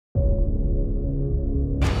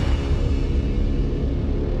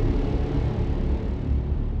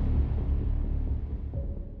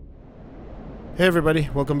Hey everybody,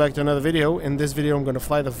 welcome back to another video. In this video I'm going to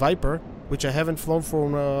fly the Viper, which I haven't flown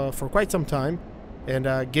for quite some time. And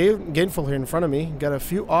GAINFUL here in front of me got a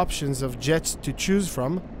few options of jets to choose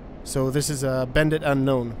from. So this is a bandit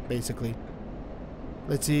unknown, basically.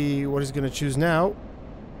 Let's see what he's going to choose now.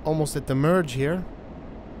 Almost at the merge here.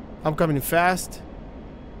 I'm coming fast.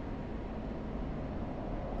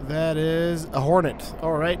 That is a Hornet.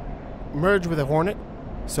 Alright, merge with a Hornet.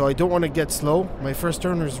 So I don't want to get slow. My first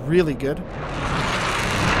turn is really good.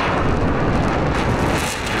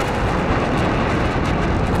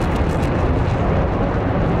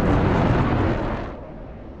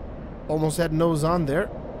 Almost had nose on there.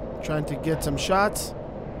 Trying to get some shots.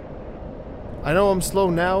 I know I'm slow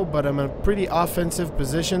now, but I'm in a pretty offensive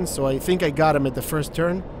position, so I think I got him at the first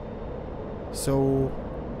turn. So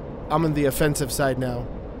I'm on the offensive side now.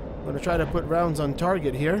 I'm going to try to put rounds on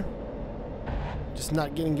target here. Just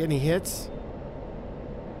not getting any hits.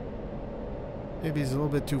 Maybe he's a little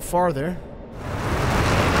bit too far there.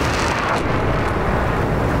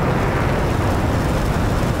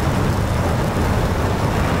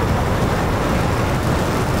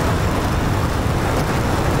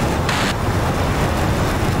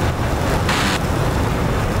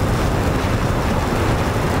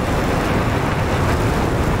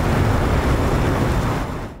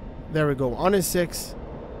 There we go, on his 6.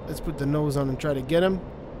 Let's put the nose on and try to get him.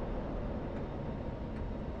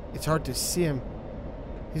 It's hard to see him.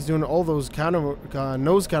 He's doing all those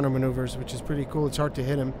nose counter maneuvers, which is pretty cool. It's hard to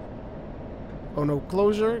hit him. Oh no,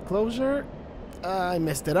 closure. I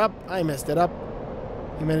messed it up.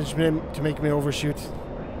 He managed to make me overshoot.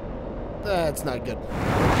 That's not good.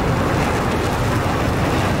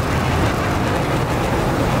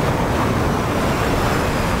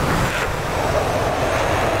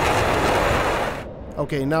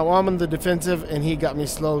 Okay, now I'm on the defensive and he got me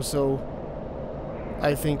slow, so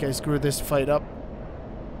I think I screwed this fight up.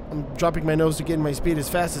 I'm dropping my nose to get my speed as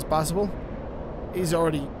fast as possible. He's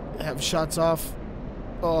already have shots off.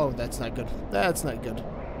 Oh, that's not good. That's not good.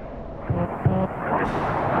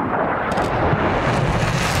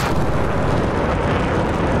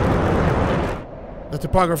 The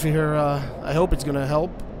topography here, I hope it's gonna help.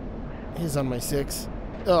 He's on my 6.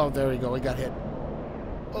 Oh, there we go. I got hit.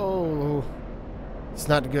 Oh. It's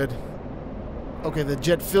not good. Okay, the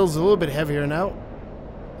jet feels a little bit heavier now.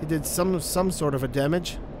 He did some sort of a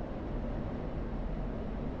damage.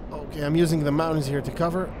 Okay, I'm using the mountains here to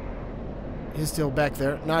cover. He's still back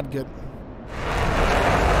there. Not good.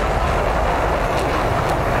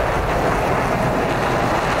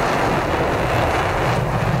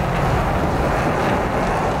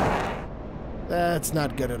 That's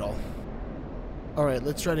not good at all. Alright,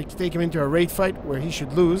 let's try to take him into a raid fight where he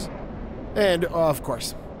should lose. And, of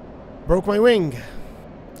course, broke my wing.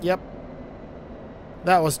 Yep.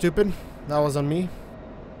 That was stupid. That was on me.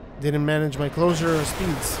 Didn't manage my closure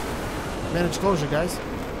speeds. Manage closure, guys.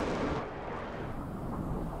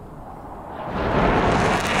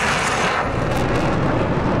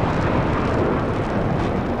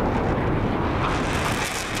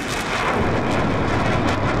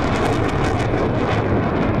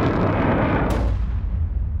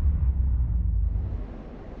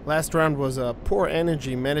 Last round was poor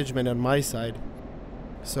energy management on my side,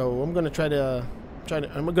 so I'm gonna try to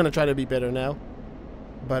be better now.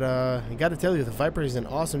 But I gotta tell you, the Viper is an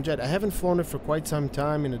awesome jet. I haven't flown it for quite some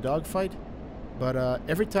time in a dogfight, but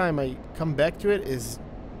every time I come back to it is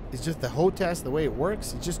just the HOTAS, the way it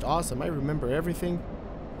works. It's just awesome. I remember everything,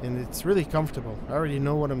 and it's really comfortable. I already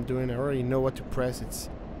know what I'm doing. I already know what to press.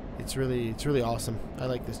 It's really awesome. I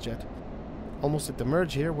like this jet. Almost at the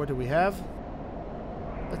merge here. What do we have?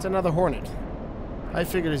 That's another Hornet. I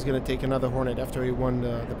figured he's going to take another Hornet after he won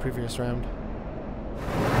the previous round.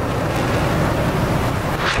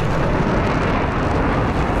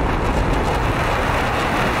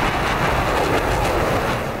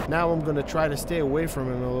 Now I'm going to try to stay away from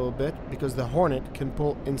him a little bit, because the Hornet can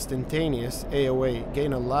pull instantaneous AOA,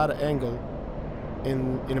 gain a lot of angle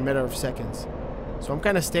in a matter of seconds. So I'm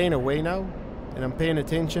kind of staying away now, and I'm paying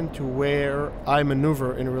attention to where I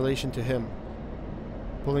maneuver in relation to him.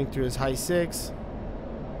 Pulling to his high 6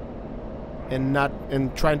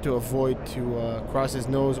 and trying to avoid to cross his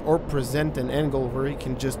nose or present an angle where he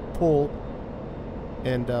can just pull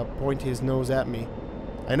and point his nose at me.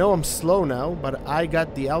 I know I'm slow now, but I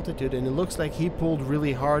got the altitude, and it looks like he pulled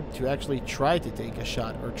really hard to actually try to take a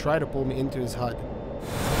shot or try to pull me into his HUD.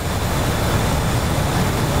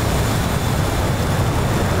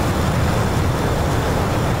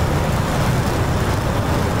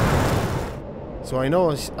 So I know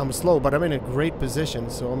I'm slow, but I'm in a great position,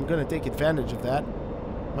 so I'm going to take advantage of that.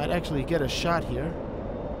 Might actually get a shot here.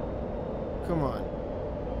 Come on.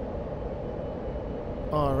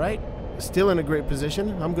 Alright. Still in a great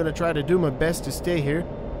position. I'm going to try to do my best to stay here.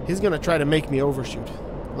 He's going to try to make me overshoot.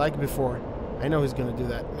 Like before. I know he's going to do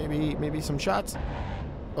that. Maybe some shots.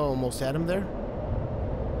 Oh, almost had him there.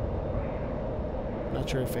 Not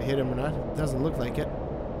sure if I hit him or not. It doesn't look like it.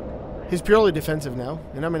 He's purely defensive now.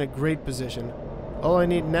 And I'm in a great position. All I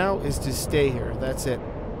need now is to stay here. That's it.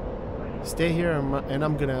 Stay here and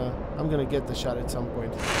I'm gonna get the shot at some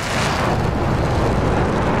point.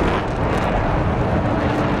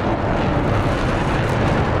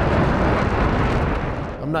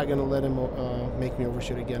 I'm not gonna let him make me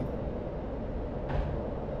overshoot again.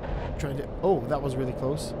 Trying to. Oh, that was really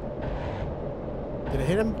close. Did I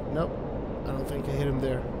hit him? Nope. I don't think I hit him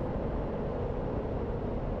there.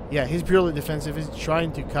 Yeah, he's purely defensive. He's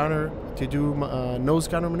trying to do nose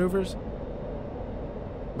counter maneuvers.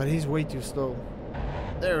 But he's way too slow.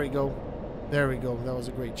 There we go. There we go. That was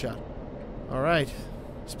a great shot. Alright.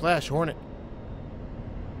 Splash Hornet.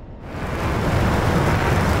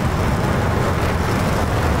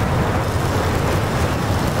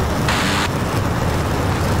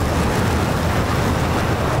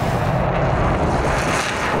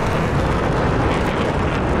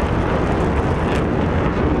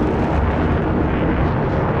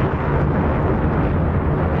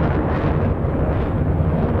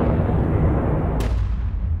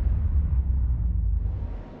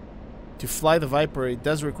 To fly the Viper, it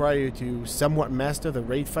does require you to somewhat master the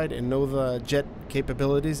raid fight and know the jet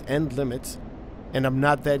capabilities and limits. And I'm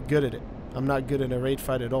not that good at it. I'm not good at a raid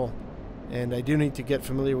fight at all. And I do need to get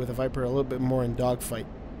familiar with the Viper a little bit more in Dogfight.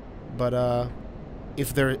 But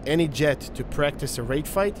if there's any jet to practice a raid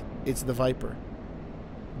fight, it's the Viper.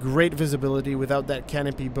 Great visibility without that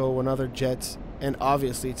canopy bow and other jets. And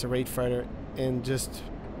obviously it's a raid fighter. And just,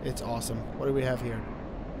 it's awesome. What do we have here?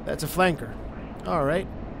 That's a flanker. Alright.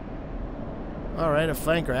 Alright, a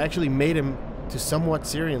flanker. I actually made him to somewhat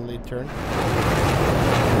Syrian lead turn.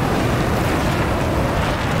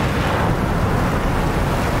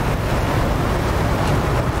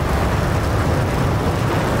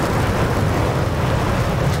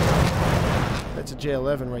 That's a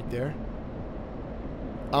J11 right there.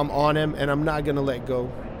 I'm on him and I'm not going to let go.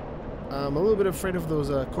 I'm a little bit afraid of those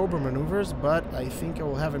Cobra maneuvers, but I think I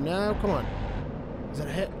will have him now. Come on. Is that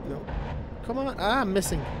a hit? No. Come on. Ah, I'm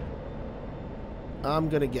missing. I'm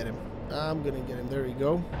gonna get him. I'm gonna get him. There we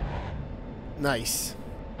go. Nice.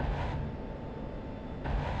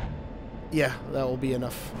 Yeah, that will be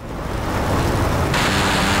enough.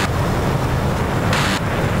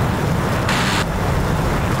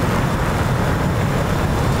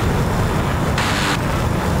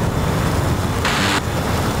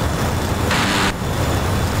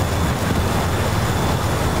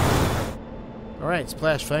 Alright,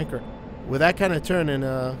 splash flanker. With that kind of turn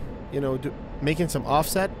and you know, making some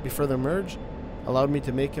offset before the merge allowed me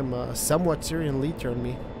to make him somewhat Syrian lead turn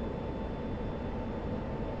me.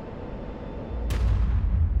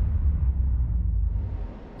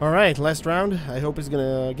 Alright, last round. I hope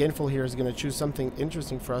GAINFUL here is gonna choose something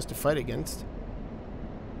interesting for us to fight against.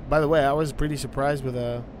 By the way, I was pretty surprised with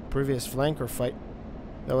a previous flanker fight.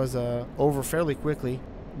 That was over fairly quickly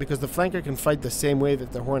because the flanker can fight the same way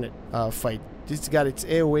that the Hornet fight. It's got its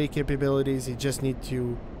AOA capabilities. You just need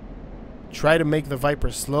to try to make the Viper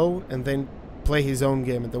slow and then play his own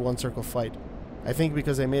game at the one circle fight. I think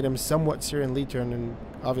because I made him somewhat Syrian lead turn and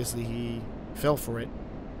obviously he fell for it.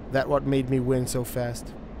 That what made me win so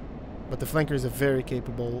fast. But the flanker is a very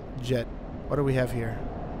capable jet. What do we have here?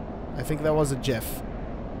 I think that was a Jeff.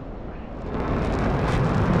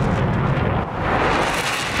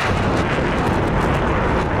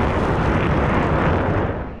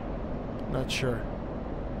 Not sure.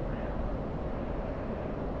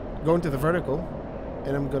 Going to the vertical,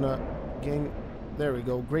 and I'm gonna gain. There we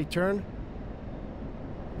go. Great turn.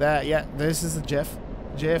 Yeah, this is a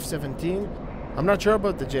JF17. I'm not sure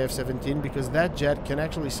about the JF17 because that jet can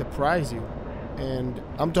actually surprise you. And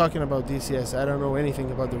I'm talking about DCS. I don't know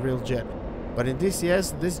anything about the real jet. But in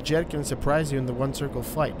DCS, this jet can surprise you in the one circle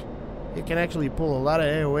fight. It can actually pull a lot of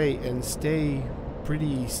AOA and stay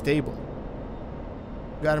pretty stable.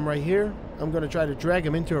 Got him right here. I'm gonna try to drag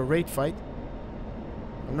him into a raid fight.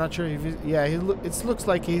 I'm not sure if it looks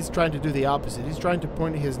like he's trying to do the opposite. He's trying to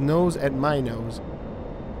point his nose at my nose.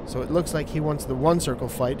 So it looks like he wants the one circle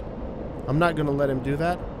fight. I'm not going to let him do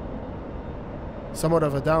that. Somewhat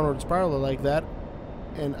of a downward spiral like that.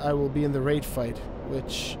 And I will be in the raid fight,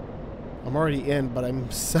 which I'm already in, but I'm...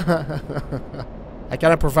 I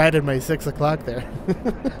kind of provided my 6 o'clock there.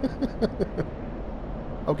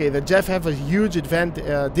 Okay, the Jeff have a huge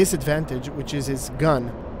disadvantage, which is his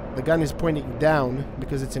gun. The gun is pointing down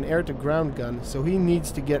because it's an air-to-ground gun, so he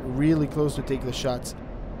needs to get really close to take the shots.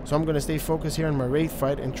 So I'm going to stay focused here on my rate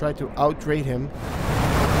fight and try to out-rate him.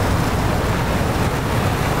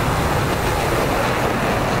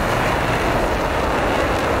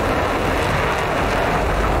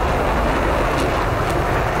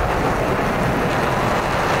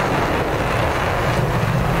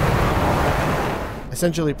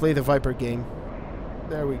 Essentially play the Viper game.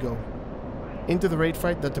 There we go. Into the rate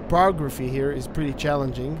fight. The topography here is pretty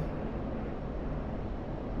challenging.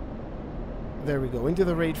 There we go. Into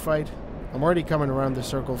the rate fight. I'm already coming around the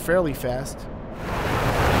circle fairly fast.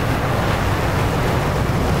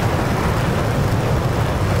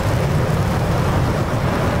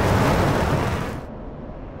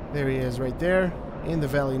 There he is right there. In the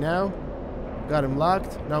valley now. Got him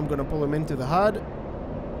locked. Now I'm going to pull him into the HUD.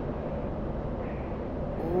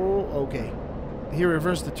 Okay. He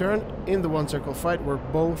reversed the turn. In the one circle fight, we're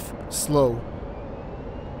both slow.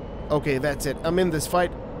 Okay, that's it. I'm in this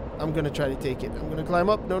fight. I'm gonna try to take it. I'm gonna climb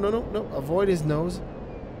up. No. Avoid his nose.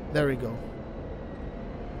 There we go.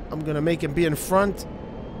 I'm gonna make him be in front,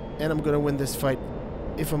 and I'm gonna win this fight.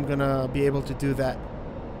 If I'm gonna be able to do that.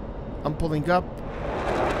 I'm pulling up.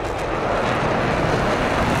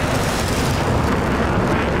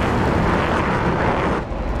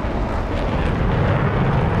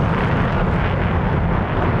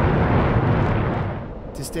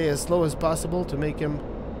 Stay as slow as possible to make him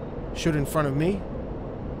shoot in front of me.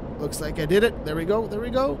 Looks like I did it. There we go. There we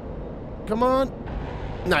go. Come on.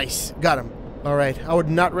 Nice. Got him. All right. I would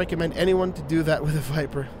not recommend anyone to do that with a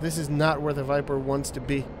Viper. This is not where the Viper wants to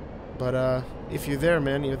be. But if you're there,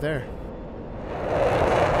 man, you're there.